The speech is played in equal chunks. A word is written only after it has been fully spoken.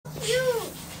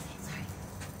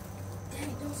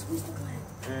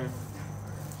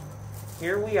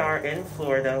Here we are in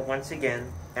Florida once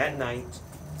again at night,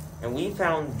 and we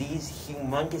found these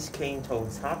humongous cane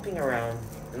toads hopping around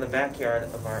in the backyard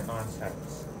of our aunt's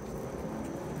house.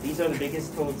 These are the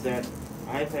biggest toads that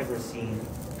I've ever seen,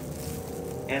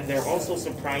 and they're also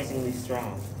surprisingly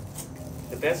strong.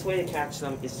 The best way to catch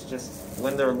them is just,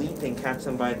 when they're leaping, catch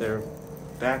them by their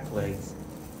back legs,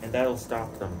 and that'll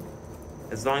stop them.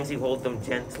 As long as you hold them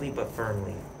gently but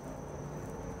firmly.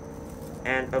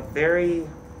 And a very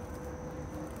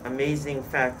amazing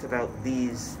fact about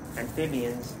these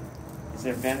amphibians is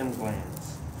their venom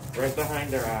glands, right behind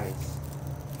their eyes.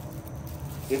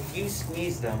 If you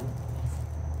squeeze them,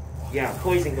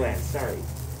 poison glands, sorry.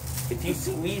 If you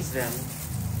squeeze them,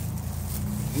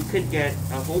 you could get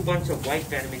a whole bunch of white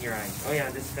venom in your eyes. Oh yeah,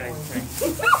 this guy's trying.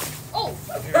 Oh!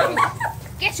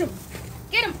 Get him!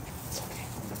 Get him!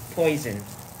 Poison.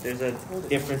 There's a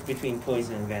difference between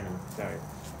poison and venom. Sorry.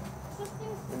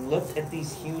 And look at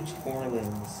these huge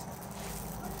forelimbs.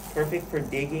 Perfect for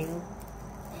digging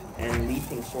and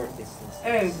leaping short distances.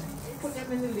 Hey, put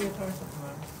them in the lake or something,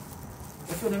 man.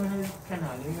 Let's put them in the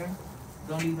canal, you hear?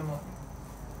 Don't leave them up.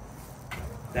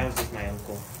 That was just my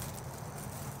uncle.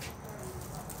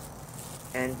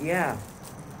 And yeah,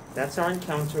 that's our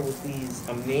encounter with these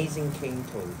amazing cane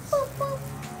toads.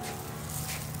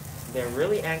 They're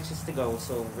really anxious to go,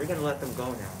 so we're going to let them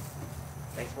go now.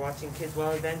 Thanks for watching Kids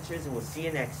Wild Adventures, and we'll see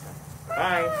you next time.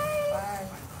 Bye. Bye.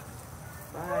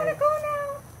 Bye. I want to go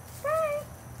now.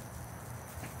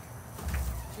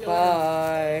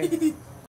 Bye. Bye.